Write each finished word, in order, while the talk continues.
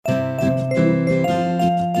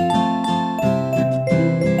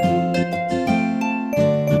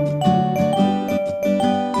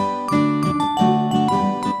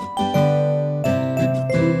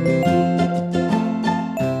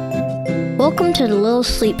Welcome to the Little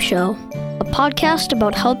Sleep Show, a podcast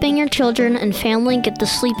about helping your children and family get the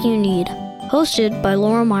sleep you need. Hosted by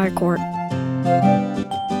Laura Meyercourt.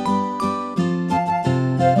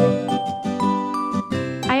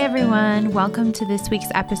 Hi everyone, welcome to this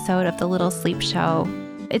week's episode of the Little Sleep Show.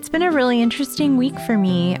 It's been a really interesting week for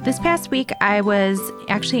me. This past week I was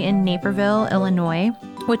actually in Naperville, Illinois,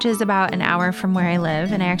 which is about an hour from where I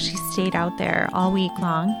live, and I actually stayed out there all week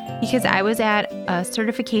long because I was at a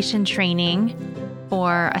certification training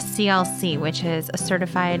for a CLC, which is a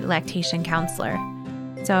certified lactation counselor.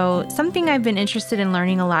 So something I've been interested in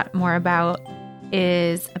learning a lot more about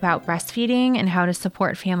is about breastfeeding and how to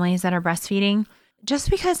support families that are breastfeeding.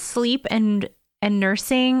 Just because sleep and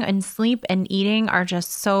nursing and sleep and eating are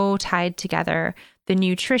just so tied together. The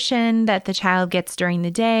nutrition that the child gets during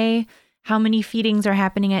the day, how many feedings are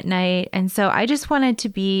happening at night. And so I just wanted to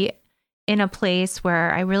be in a place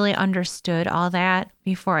where I really understood all that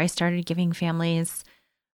before I started giving families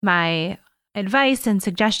my advice and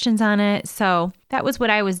suggestions on it. So that was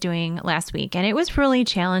what I was doing last week. And it was really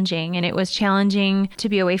challenging. And it was challenging to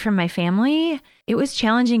be away from my family. It was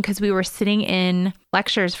challenging because we were sitting in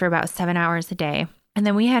lectures for about 7 hours a day. And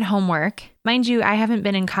then we had homework. Mind you, I haven't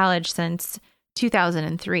been in college since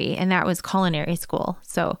 2003, and that was culinary school.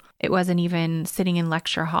 So it wasn't even sitting in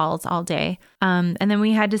lecture halls all day. And then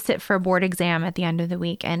we had to sit for a board exam at the end of the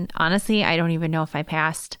week. And honestly, I don't even know if I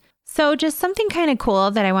passed. So just something kind of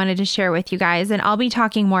cool that I wanted to share with you guys. And I'll be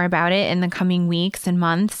talking more about it in the coming weeks and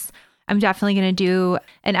months. I'm definitely going to do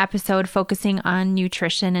an episode focusing on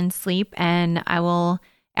nutrition and sleep. And I will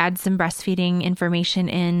add some breastfeeding information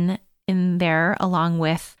in there, along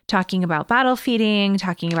with talking about bottle feeding,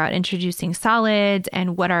 talking about introducing solids,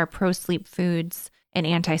 and what are pro-sleep foods and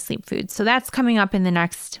anti-sleep foods. So that's coming up in the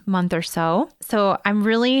next month or so. So I'm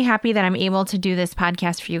really happy that I'm able to do this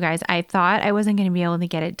podcast for you guys. I thought I wasn't going to be able to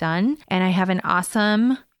get it done. And I have an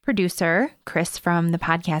awesome producer, Chris from the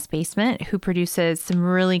Podcast Basement, who produces some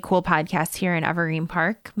really cool podcasts here in Evergreen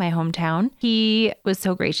Park, my hometown. He was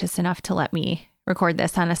so gracious enough to let me record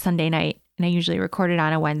this on a Sunday night. And I usually record it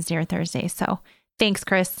on a Wednesday or Thursday. So thanks,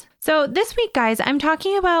 Chris. So this week, guys, I'm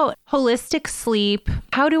talking about holistic sleep.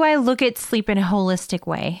 How do I look at sleep in a holistic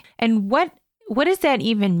way? And what does that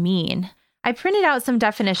even mean? I printed out some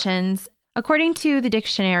definitions. According to the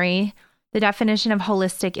dictionary, the definition of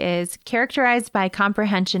holistic is characterized by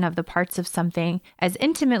comprehension of the parts of something as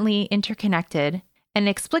intimately interconnected and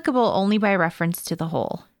explicable only by reference to the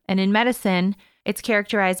whole. And in medicine, it's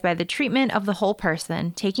characterized by the treatment of the whole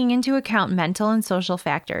person, taking into account mental and social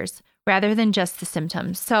factors rather than just the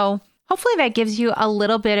symptoms. So hopefully that gives you a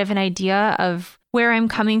little bit of an idea of where I'm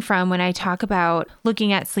coming from when I talk about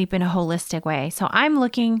looking at sleep in a holistic way. So I'm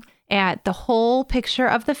looking at the whole picture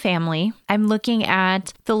of the family. I'm looking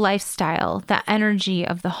at the lifestyle, the energy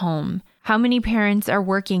of the home. How many parents are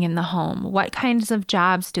working in the home? What kinds of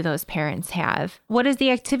jobs do those parents have? What is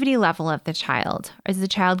the activity level of the child? Is the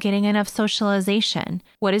child getting enough socialization?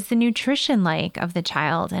 What is the nutrition like of the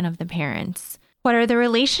child and of the parents? What are the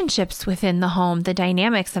relationships within the home, the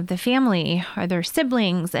dynamics of the family? Are there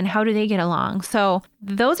siblings, and how do they get along? So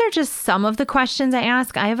those are just some of the questions I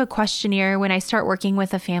ask. I have a questionnaire when I start working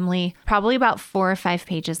with a family, probably about 4 or 5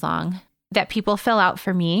 pages long, that people fill out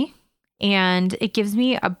for me. And it gives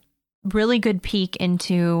me a really good peek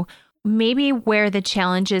into maybe where the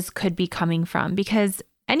challenges could be coming from, because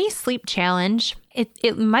any sleep challenge,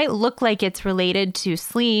 it might look like it's related to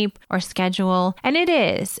sleep or schedule, and it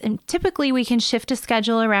is. And typically we can shift a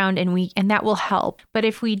schedule around and that will help. But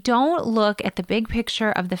if we don't look at the big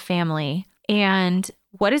picture of the family and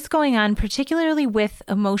what is going on, particularly with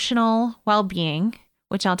emotional well-being,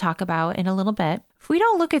 which I'll talk about in a little bit, if we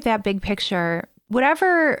don't look at that big picture,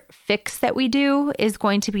 whatever fix that we do is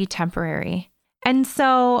going to be temporary. And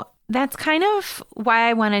so that's kind of why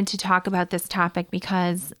I wanted to talk about this topic,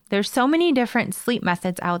 because there's so many different sleep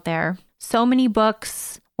methods out there, so many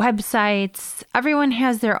books, websites. Everyone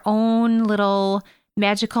has their own little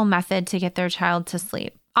magical method to get their child to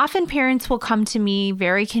sleep. Often parents will come to me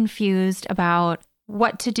very confused about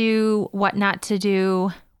what to do, what not to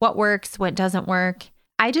do, what works, what doesn't work.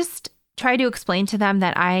 I just try to explain to them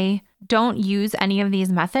that I don't use any of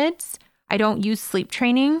these methods. I don't use sleep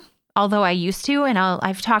training, although I used to, and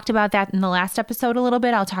I've talked about that in the last episode a little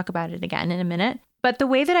bit. I'll talk about it again in a minute. But the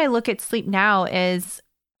way that I look at sleep now is,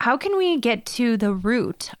 how can we get to the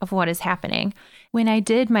root of what is happening? When I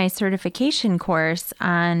did my certification course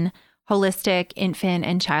on holistic infant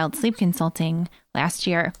and child sleep consulting last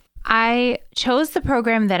year, I chose the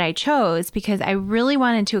program that I chose because I really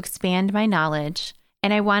wanted to expand my knowledge,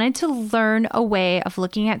 and I wanted to learn a way of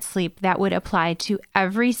looking at sleep that would apply to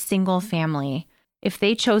every single family if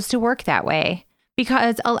they chose to work that way.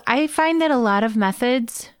 Because I find that a lot of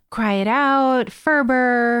methods, cry it out,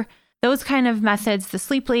 Ferber, those kind of methods, the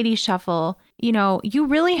sleep lady shuffle, you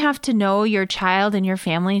really have to know your child and your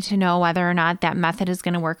family to know whether or not that method is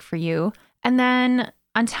going to work for you. And then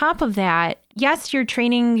on top of that, yes, you're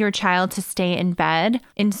training your child to stay in bed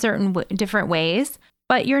in certain different ways,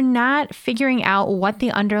 but you're not figuring out what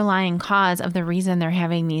the underlying cause of the reason they're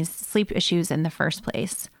having these sleep issues in the first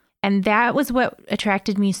place. And that was what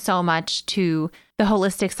attracted me so much to the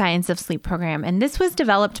Holistic Science of Sleep program. And this was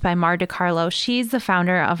developed by Mar DiCarlo. She's the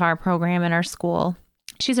founder of our program in our school.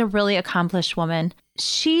 She's a really accomplished woman.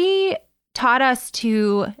 She taught us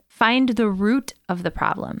to find the root of the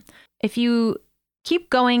problem. If you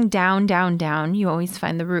keep going down, down, down, you always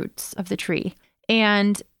find the roots of the tree.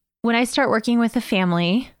 And when I start working with a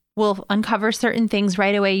family, we'll uncover certain things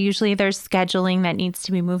right away. Usually there's scheduling that needs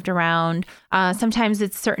to be moved around. Sometimes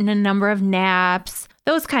it's a number of naps,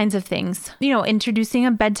 those kinds of things. Introducing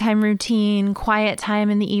a bedtime routine, quiet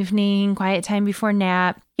time in the evening, quiet time before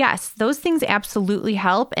nap. Yes, those things absolutely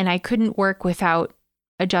help. And I couldn't work without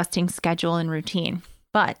adjusting schedule and routine.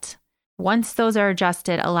 But once those are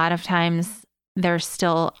adjusted, a lot of times there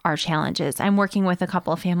still are challenges. I'm working with a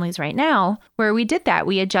couple of families right now where we did that.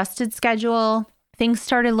 We adjusted schedule. Things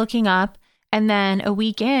started looking up, and then a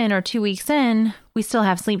week in or 2 weeks in, we still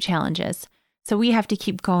have sleep challenges. So we have to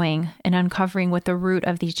keep going and uncovering what the root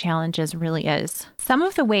of these challenges really is. Some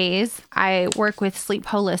of the ways I work with sleep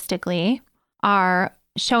holistically are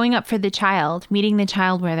showing up for the child, meeting the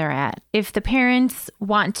child where they're at. If the parents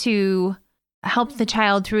want to help the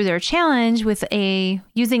child through their challenge with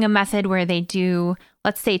using a method where they do,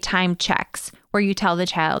 let's say, time checks, where you tell the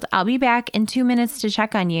child, I'll be back in 2 minutes to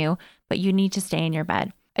check on you, but you need to stay in your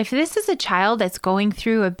bed. If this is a child that's going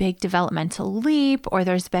through a big developmental leap, or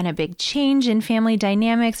there's been a big change in family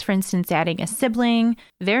dynamics, for instance, adding a sibling,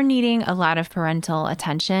 they're needing a lot of parental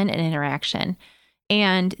attention and interaction.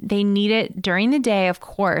 And they need it during the day, of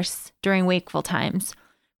course, during wakeful times.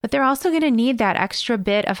 But they're also going to need that extra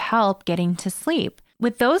bit of help getting to sleep.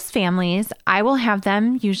 With those families, I will have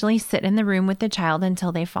them usually sit in the room with the child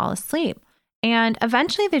until they fall asleep. And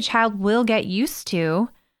eventually the child will get used to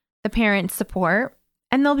the parent's support,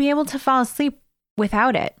 and they'll be able to fall asleep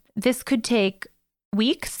without it. This could take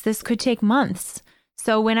weeks. This could take months.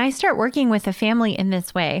 So when I start working with a family in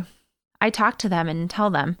this way, I talk to them and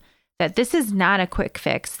tell them that this is not a quick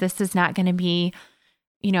fix. This is not going to be,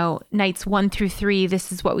 nights 1 through 3,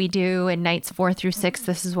 this is what we do, and nights 4 through 6,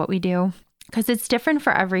 this is what we do. Because it's different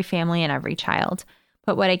for every family and every child.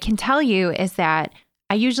 But what I can tell you is that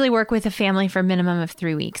I usually work with a family for a minimum of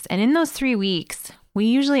 3 weeks. And in those 3 weeks, we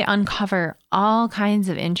usually uncover all kinds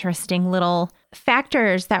of interesting little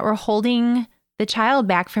factors that were holding the child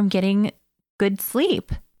back from getting good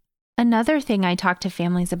sleep. Another thing I talk to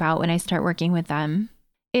families about when I start working with them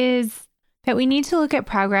is that we need to look at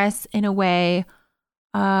progress in a way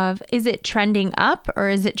of, is it trending up or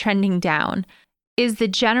is it trending down? Is the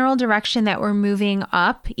general direction that we're moving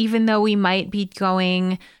up, even though we might be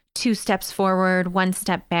going 2 steps forward, 1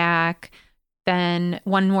 step back, then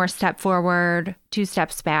 1 more step forward, 2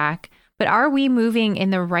 steps back. But are we moving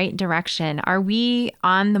in the right direction? Are we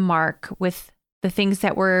on the mark with the things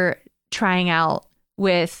that we're trying out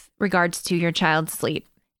with regards to your child's sleep?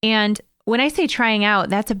 And when I say trying out,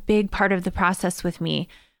 that's a big part of the process with me.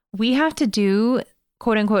 We have to do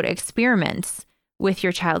quote unquote experiments with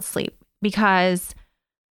your child's sleep because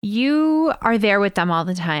you are there with them all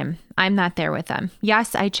the time. I'm not there with them.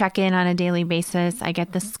 Yes, I check in on a daily basis. I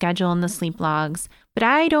get the schedule and the sleep logs, but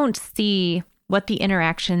I don't see what the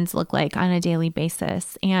interactions look like on a daily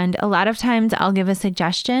basis. And a lot of times I'll give a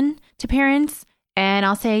suggestion to parents and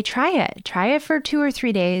I'll say, try it for 2 or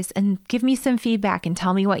 3 days and give me some feedback and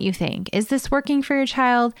tell me what you think. Is this working for your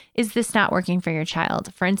child? Is this not working for your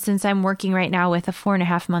child? For instance, I'm working right now with a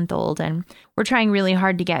 4.5-month-old and we're trying really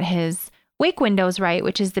hard to get his wake windows right,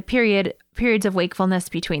 which is the periods of wakefulness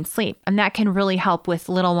between sleep. And that can really help with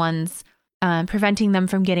little ones, preventing them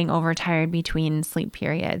from getting overtired between sleep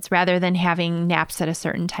periods rather than having naps at a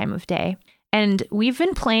certain time of day. And we've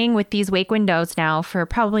been playing with these wake windows now for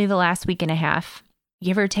probably the last week and a half,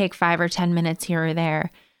 give or take 5 or 10 minutes here or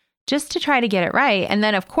there, just to try to get it right. And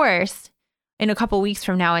then, of course, in a couple weeks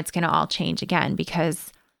from now, it's going to all change again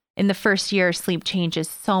because in the first year, sleep changes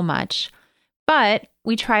so much. But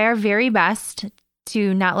we try our very best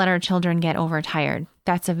to not let our children get overtired.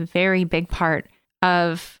 That's a very big part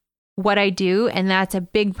of what I do, and that's a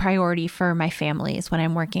big priority for my families when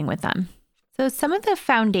I'm working with them. So some of the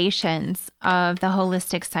foundations of the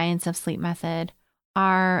Holistic Science of Sleep method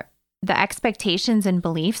are the expectations and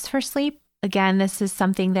beliefs for sleep. again, this is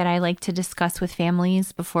something that I like to discuss with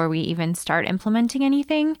families before we even start implementing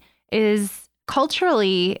anything, is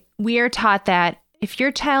culturally, we are taught that if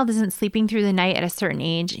your child isn't sleeping through the night at a certain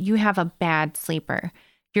age, you have a bad sleeper.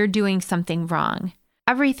 You're doing something wrong.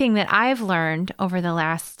 Everything that I've learned over the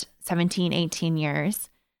last 17, 18 years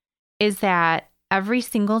is that every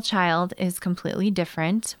single child is completely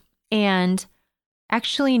different, and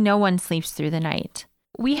actually no one sleeps through the night.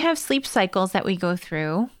 We have sleep cycles that we go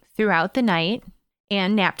throughout the night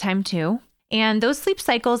and nap time too. And those sleep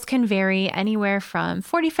cycles can vary anywhere from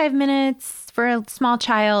 45 minutes for a small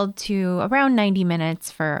child to around 90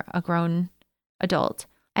 minutes for a grown adult.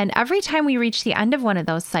 And every time we reach the end of one of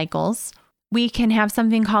those cycles, we can have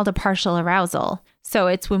something called a partial arousal. So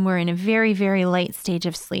it's when we're in a very, very light stage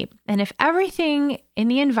of sleep. And if everything in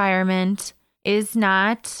the environment is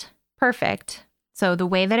not perfect, so the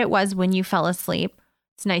way that it was when you fell asleep,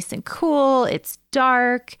 it's nice and cool, it's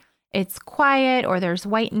dark, it's quiet, or there's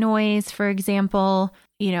white noise, for example,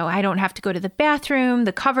 I don't have to go to the bathroom,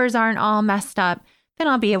 the covers aren't all messed up, then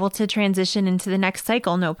I'll be able to transition into the next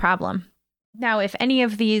cycle, no problem. Now, if any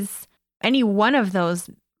one of those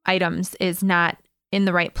items is not in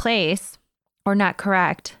the right place or not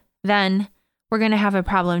correct, then we're going to have a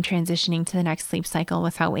problem transitioning to the next sleep cycle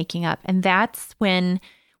without waking up. And that's when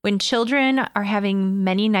children are having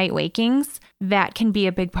many night wakings, that can be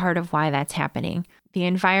a big part of why that's happening. The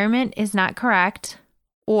environment is not correct,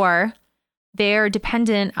 or they're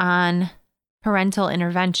dependent on parental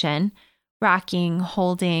intervention, rocking,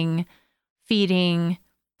 holding, feeding,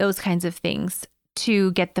 those kinds of things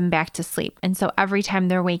to get them back to sleep. And so every time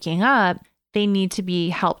they're waking up, they need to be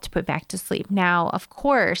helped put back to sleep. Now, of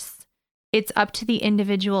course, it's up to the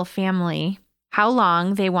individual family how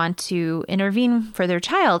long they want to intervene for their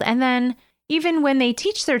child. And then even when they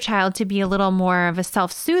teach their child to be a little more of a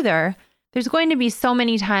self-soother, there's going to be so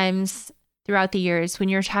many times throughout the years when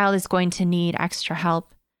your child is going to need extra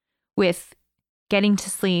help with getting to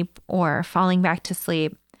sleep or falling back to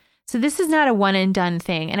sleep. So this is not a one and done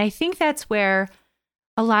thing. And I think that's where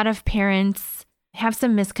a lot of parents have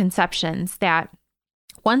some misconceptions that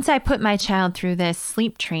once I put my child through this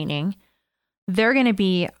sleep training, they're going to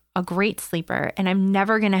be a great sleeper and I'm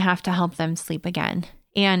never going to have to help them sleep again.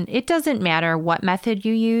 And it doesn't matter what method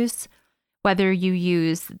you use, whether you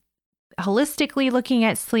use holistically looking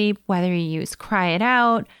at sleep, whether you use cry it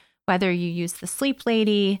out, whether you use the sleep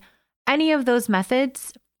lady, any of those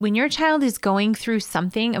methods, when your child is going through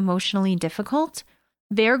something emotionally difficult,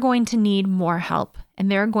 they're going to need more help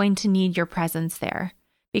and they're going to need your presence there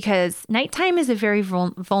because nighttime is a very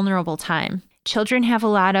vulnerable time. Children have a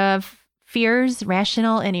lot of fears,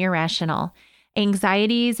 rational and irrational.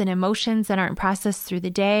 Anxieties and emotions that aren't processed through the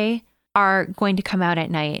day are going to come out at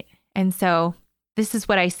night. And so this is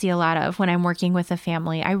what I see a lot of when I'm working with a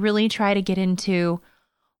family. I really try to get into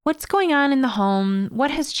what's going on in the home,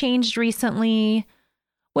 what has changed recently,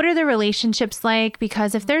 what are the relationships like?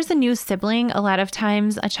 Because if there's a new sibling, a lot of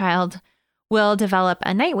times a child will develop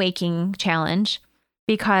a night waking challenge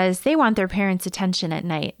because they want their parents' attention at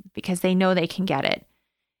night because they know they can get it.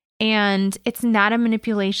 And it's not a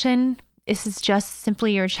manipulation. This is just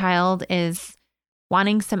simply your child is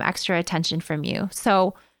wanting some extra attention from you.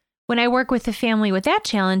 So when I work with the family with that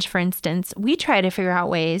challenge, for instance, we try to figure out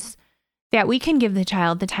ways that we can give the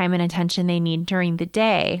child the time and attention they need during the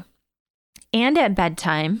day and at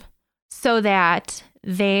bedtime so that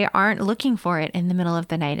they aren't looking for it in the middle of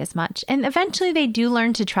the night as much. And eventually they do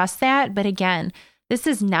learn to trust that. But again, this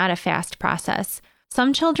is not a fast process.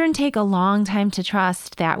 Some children take a long time to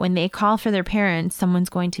trust that when they call for their parents, someone's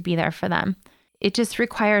going to be there for them. It just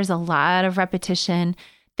requires a lot of repetition.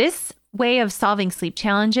 This way of solving sleep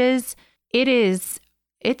challenges,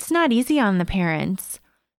 it's not easy on the parents.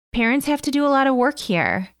 Parents have to do a lot of work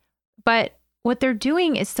here, but what they're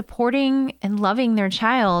doing is supporting and loving their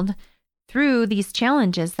child through these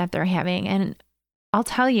challenges that they're having. And I'll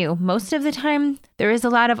tell you, most of the time, there is a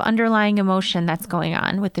lot of underlying emotion that's going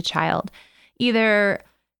on with the child. Either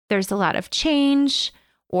there's a lot of change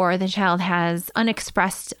or the child has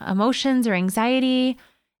unexpressed emotions or anxiety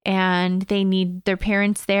and they need their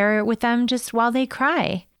parents there with them just while they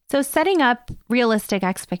cry. So setting up realistic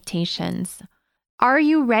expectations. Are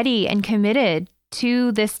you ready and committed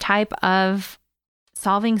to this type of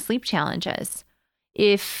solving sleep challenges?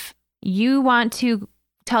 If you want to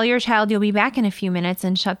tell your child you'll be back in a few minutes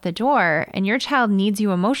and shut the door and your child needs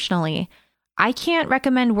you emotionally, I can't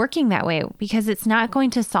recommend working that way because it's not going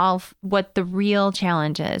to solve what the real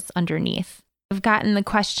challenge is underneath. I've gotten the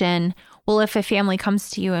question, well, if a family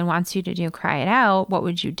comes to you and wants you to do cry it out, what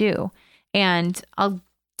would you do? And I'll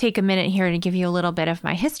take a minute here to give you a little bit of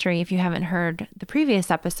my history if you haven't heard the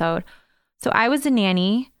previous episode. So I was a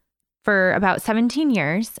nanny for about 17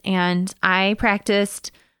 years, and I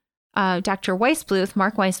practiced Dr. Weissbluth,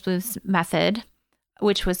 Mark Weissbluth's method,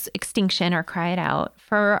 which was extinction or cry it out,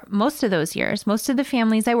 for most of those years. Most of the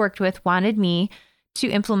families I worked with wanted me to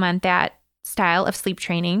implement that style of sleep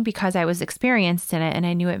training because I was experienced in it and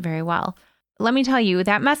I knew it very well. Let me tell you,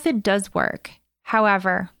 that method does work.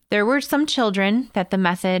 However, there were some children that the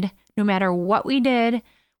method, no matter what we did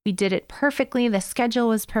it perfectly. The schedule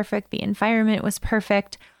was perfect. The environment was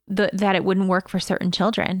perfect, that it wouldn't work for certain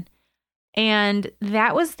children. And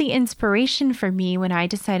that was the inspiration for me when I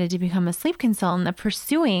decided to become a sleep consultant, of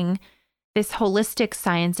pursuing this holistic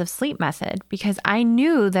science of sleep method, because I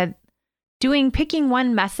knew that picking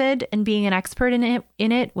one method and being an expert in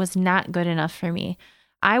it was not good enough for me.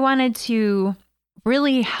 I wanted to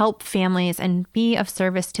really help families and be of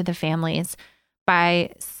service to the families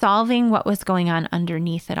by solving what was going on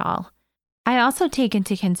underneath it all. I also take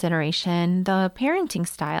into consideration the parenting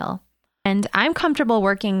style, and I'm comfortable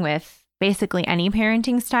working with basically any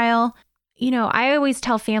parenting style. I always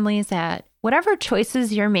tell families that whatever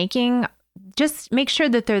choices you're making, just make sure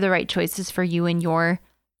that they're the right choices for you and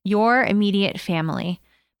your immediate family,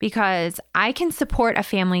 because I can support a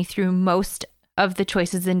family through most of the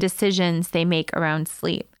choices and decisions they make around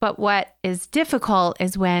sleep. But what is difficult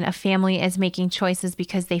is when a family is making choices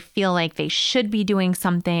because they feel like they should be doing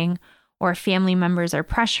something, or family members are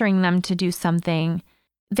pressuring them to do something.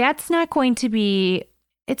 It's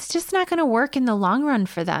just not going to work in the long run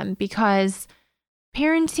for them, because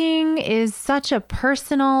parenting is such a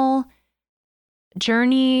personal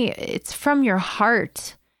journey. It's from your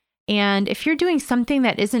heart. And if you're doing something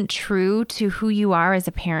that isn't true to who you are as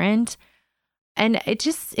a parent, and it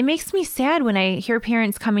makes me sad when I hear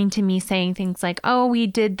parents coming to me saying things like, oh, we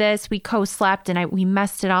did this, we co-slept and we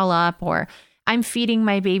messed it all up, or I'm feeding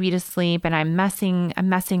my baby to sleep and I'm messing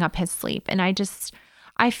up his sleep. And I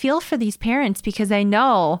feel for these parents, because I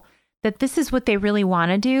know that this is what they really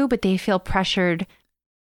want to do, but they feel pressured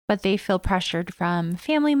from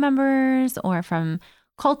family members or from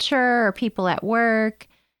culture or people at work.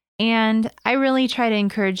 And I really try to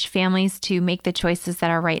encourage families to make the choices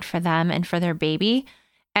that are right for them and for their baby.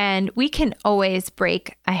 And we can always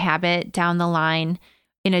break a habit down the line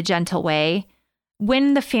in a gentle way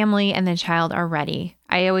when the family and the child are ready.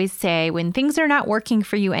 I always say, when things are not working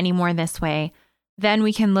for you anymore this way, then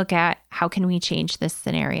we can look at how can we change this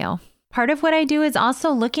scenario. Part of what I do is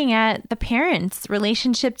also looking at the parents'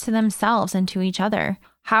 relationship to themselves and to each other.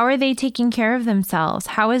 How are they taking care of themselves?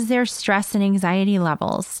 How is their stress and anxiety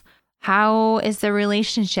levels? How is the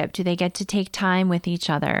relationship? Do they get to take time with each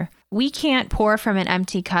other? We can't pour from an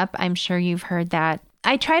empty cup. I'm sure you've heard that.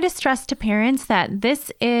 I try to stress to parents that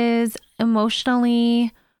this is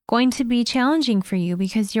emotionally going to be challenging for you,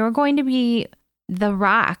 because you're going to be the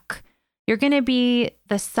rock. You're going to be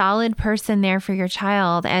the solid person there for your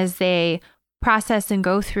child as they process and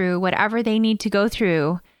go through whatever they need to go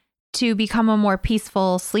through to become a more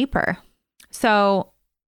peaceful sleeper. So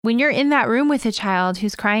when you're in that room with a child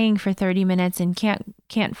who's crying for 30 minutes and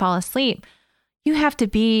can't fall asleep, you have to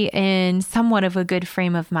be in somewhat of a good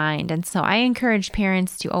frame of mind. And so I encourage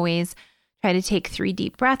parents to always try to take 3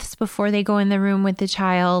 deep breaths before they go in the room with the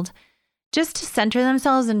child, just to center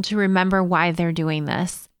themselves and to remember why they're doing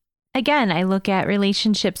this. Again, I look at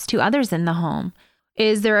relationships to others in the home.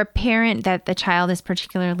 Is there a parent that the child is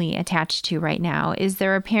particularly attached to right now? Is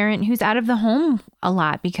there a parent who's out of the home a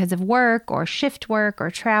lot because of work or shift work or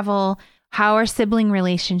travel? How are sibling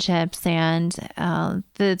relationships? And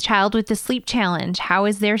the child with the sleep challenge, how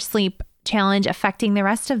is their sleep challenge affecting the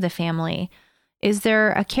rest of the family? Is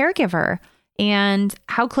there a caregiver? And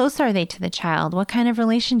how close are they to the child? What kind of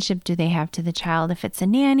relationship do they have to the child? If it's a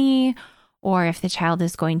nanny or if the child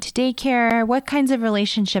is going to daycare, what kinds of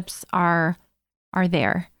relationships are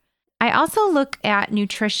there? I also look at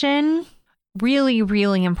nutrition, really,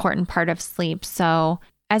 really important part of sleep. So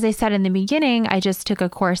as I said in the beginning, I just took a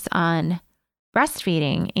course on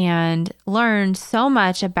breastfeeding and learned so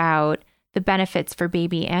much about the benefits for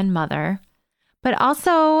baby and mother, but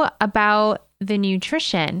also about the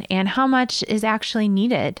nutrition and how much is actually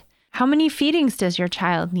needed. How many feedings does your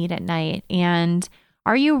child need at night? And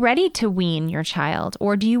are you ready to wean your child,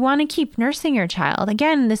 or do you want to keep nursing your child?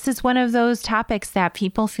 Again, this is one of those topics that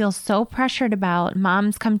people feel so pressured about.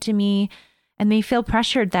 Moms come to me and they feel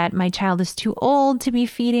pressured that my child is too old to be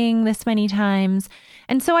feeding this many times.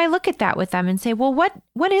 And so I look at that with them and say, well,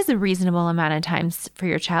 what is a reasonable amount of times for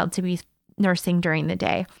your child to be nursing during the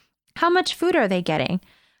day? How much food are they getting?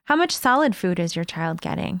 How much solid food is your child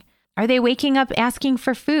getting? Are they waking up asking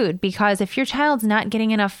for food? Because if your child's not getting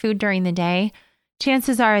enough food during the day,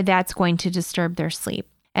 chances are that's going to disturb their sleep.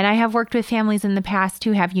 And I have worked with families in the past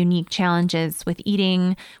who have unique challenges with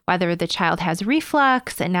eating, whether the child has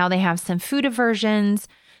reflux and now they have some food aversions.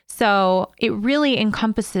 So it really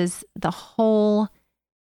encompasses the whole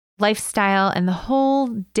lifestyle and the whole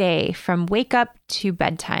day from wake up to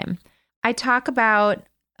bedtime. I talk about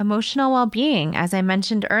emotional well-being, as I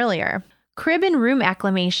mentioned earlier. Crib and room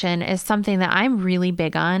acclimation is something that I'm really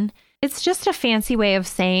big on. It's just a fancy way of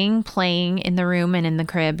saying playing in the room and in the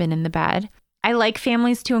crib and in the bed. I like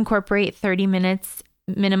families to incorporate 30 minutes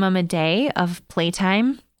minimum a day of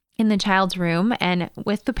playtime in the child's room and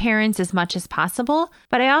with the parents as much as possible.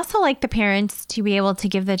 But I also like the parents to be able to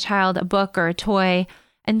give the child a book or a toy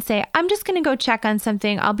and say, I'm just going to go check on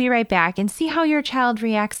something. I'll be right back, and see how your child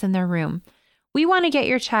reacts in their room. We want to get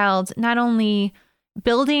your child not only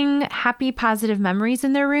building happy, positive memories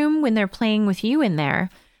in their room when they're playing with you in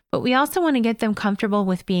there, but we also want to get them comfortable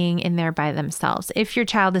with being in there by themselves. If your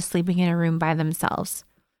child is sleeping in a room by themselves,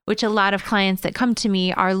 which a lot of clients that come to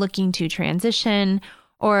me are looking to transition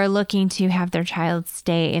or looking to have their child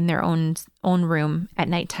stay in their own room at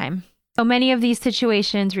nighttime. So many of these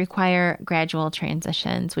situations require gradual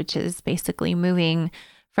transitions, which is basically moving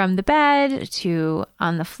from the bed to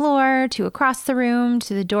on the floor to across the room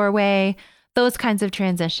to the doorway, those kinds of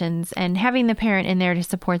transitions, and having the parent in there to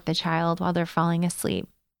support the child while they're falling asleep.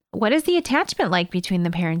 What is the attachment like between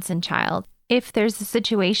the parents and child? If there's a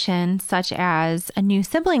situation such as a new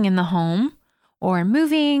sibling in the home, or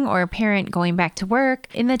moving, or a parent going back to work,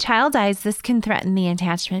 in the child's eyes, this can threaten the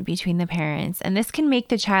attachment between the parents. And this can make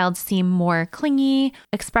the child seem more clingy,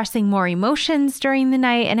 expressing more emotions during the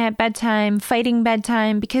night and at bedtime, fighting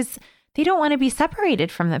bedtime, because they don't want to be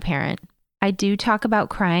separated from the parent. I do talk about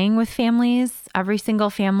crying with families. Every single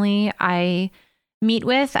family I meet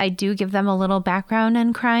with, I do give them a little background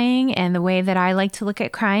on crying and the way that I like to look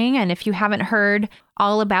at crying. And if you haven't heard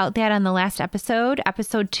all about that on the last episode,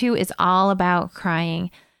 episode 2 is all about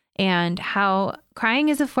crying and how crying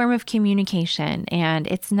is a form of communication. And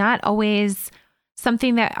it's not always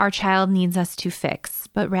something that our child needs us to fix,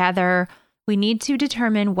 but rather we need to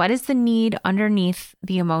determine what is the need underneath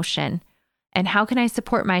the emotion and how can I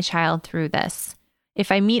support my child through this. If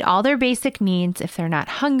I meet all their basic needs, if they're not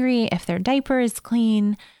hungry, if their diaper is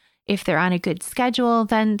clean, if they're on a good schedule,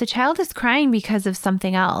 then the child is crying because of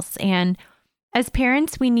something else. And as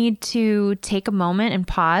parents, we need to take a moment and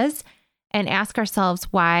pause and ask ourselves,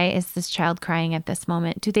 why is this child crying at this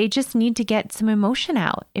moment? Do they just need to get some emotion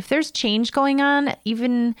out? If there's change going on,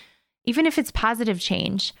 even if it's positive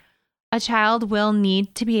change, a child will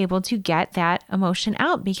need to be able to get that emotion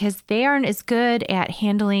out because they aren't as good at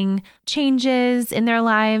handling changes in their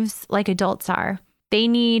lives like adults are. They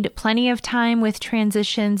need plenty of time with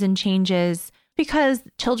transitions and changes because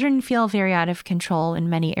children feel very out of control in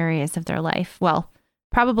many areas of their life. Well,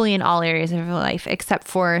 probably in all areas of their life, except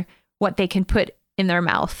for what they can put in their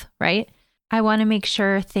mouth, right? I want to make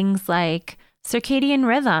sure things like circadian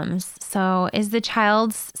rhythms. So is the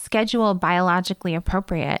child's schedule biologically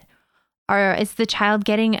appropriate? Or is the child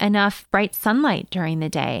getting enough bright sunlight during the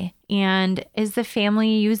day? And is the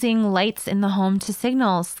family using lights in the home to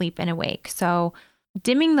signal sleep and awake? So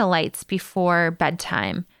dimming the lights before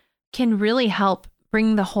bedtime can really help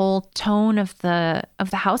bring the whole tone of the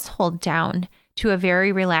household down to a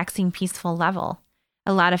very relaxing, peaceful level.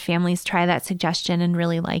 A lot of families try that suggestion and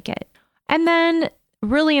really like it. And then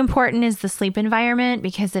really important is the sleep environment,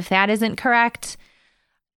 because if that isn't correct,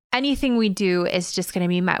 anything we do is just going to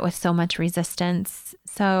be met with so much resistance.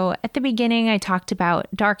 So at the beginning, I talked about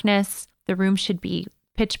darkness. The room should be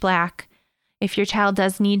pitch black. If your child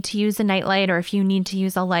does need to use a nightlight, or if you need to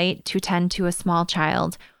use a light to tend to a small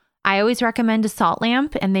child, I always recommend a salt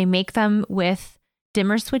lamp, and they make them with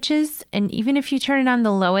dimmer switches. And even if you turn it on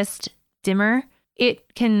the lowest dimmer,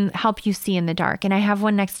 it can help you see in the dark. And I have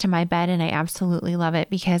one next to my bed, and I absolutely love it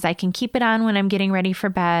because I can keep it on when I'm getting ready for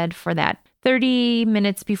bed for that 30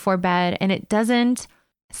 minutes before bed, and it doesn't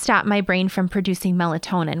stop my brain from producing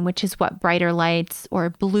melatonin, which is what brighter lights or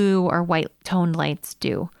blue or white toned lights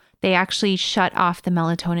do. They actually shut off the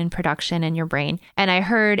melatonin production in your brain. And I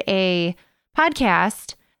heard a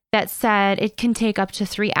podcast that said it can take up to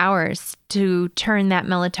 3 hours to turn that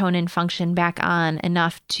melatonin function back on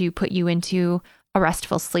enough to put you into a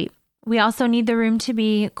restful sleep. We also need the room to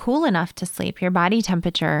be cool enough to sleep. Your body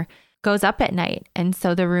temperature goes up at night, and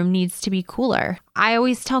so the room needs to be cooler. I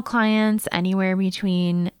always tell clients anywhere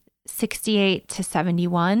between 68 to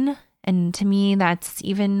 71, and to me that's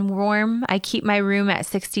even warm. I keep my room at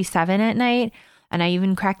 67 at night, and I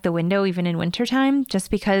even crack the window even in wintertime, just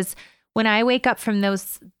because when I wake up from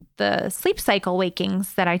the sleep cycle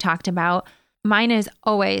wakings that I talked about, mine is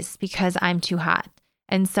always because I'm too hot.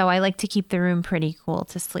 And so I like to keep the room pretty cool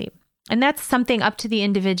to sleep. And that's something up to the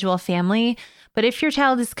individual family. But if your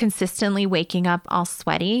child is consistently waking up all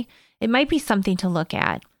sweaty, it might be something to look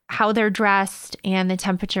at, how they're dressed and the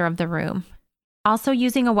temperature of the room. Also,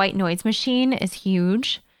 using a white noise machine is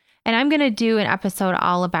huge. And I'm going to do an episode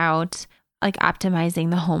all about like optimizing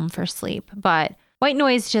the home for sleep. But white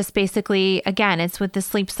noise just basically, again, it's with the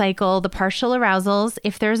sleep cycle, the partial arousals.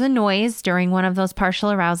 If there's a noise during one of those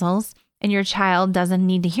partial arousals and your child doesn't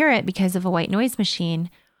need to hear it because of a white noise machine,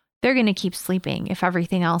 they're going to keep sleeping if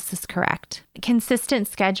everything else is correct. Consistent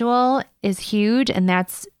schedule is huge, and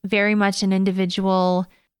that's very much an individual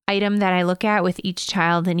item that I look at with each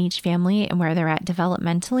child and each family and where they're at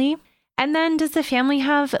developmentally. And then does the family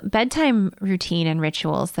have bedtime routine and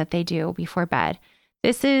rituals that they do before bed?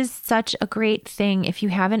 This is such a great thing if you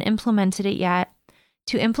haven't implemented it yet,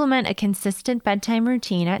 to implement a consistent bedtime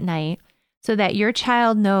routine at night so that your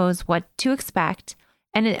child knows what to expect.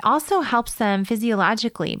 And it also helps them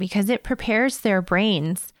physiologically because it prepares their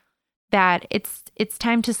brains that it's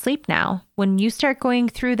time to sleep now. When you start going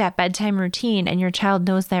through that bedtime routine and your child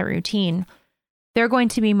knows that routine, they're going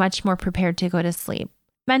to be much more prepared to go to sleep,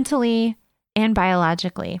 mentally and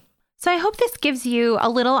biologically. So I hope this gives you a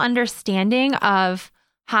little understanding of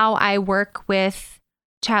how I work with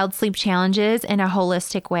child sleep challenges in a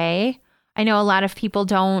holistic way. I know a lot of people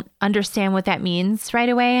don't understand what that means right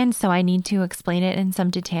away, and so I need to explain it in some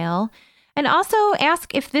detail. And also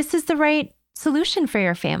ask if this is the right solution for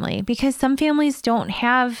your family, because some families don't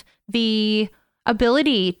have the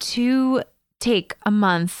ability to take a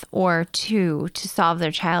month or two to solve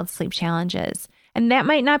their child's sleep challenges. And that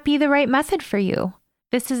might not be the right method for you.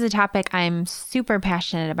 This is a topic I'm super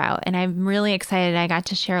passionate about, and I'm really excited I got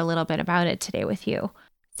to share a little bit about it today with you.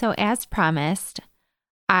 So as promised,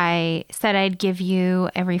 I said I'd give you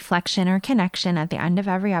a reflection or connection at the end of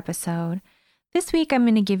every episode. This week, I'm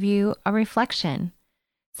going to give you a reflection.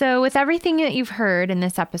 So with everything that you've heard in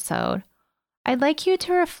this episode, I'd like you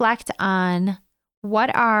to reflect on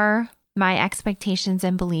what are my expectations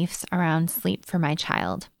and beliefs around sleep for my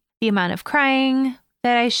child. The amount of crying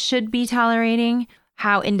that I should be tolerating,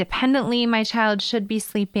 how independently my child should be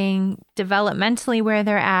sleeping, developmentally where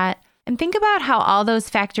they're at, and think about how all those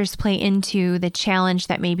factors play into the challenge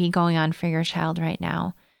that may be going on for your child right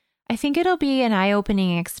now. I think it'll be an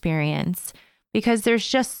eye-opening experience because there's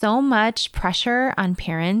just so much pressure on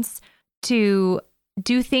parents to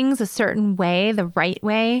do things a certain way, the right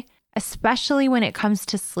way, especially when it comes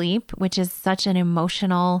to sleep, which is such an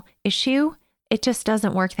emotional issue. It just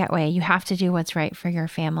doesn't work that way. You have to do what's right for your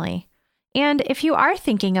family. And if you are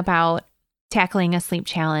thinking about tackling a sleep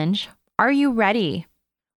challenge, are you ready?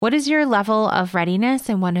 What is your level of readiness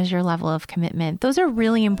and what is your level of commitment? Those are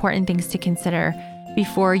really important things to consider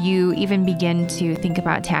before you even begin to think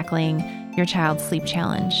about tackling your child's sleep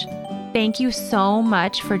challenge. Thank you so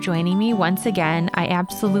much for joining me once again. I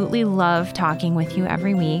absolutely love talking with you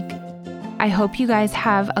every week. I hope you guys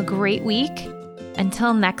have a great week.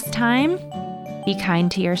 Until next time, be kind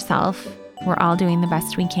to yourself. We're all doing the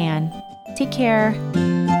best we can. Take care.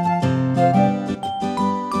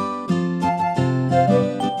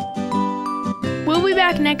 We'll be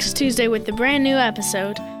back next Tuesday with a brand new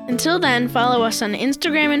episode. Until then, follow us on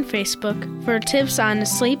Instagram and Facebook for tips on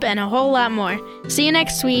sleep and a whole lot more. See you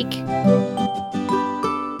next week.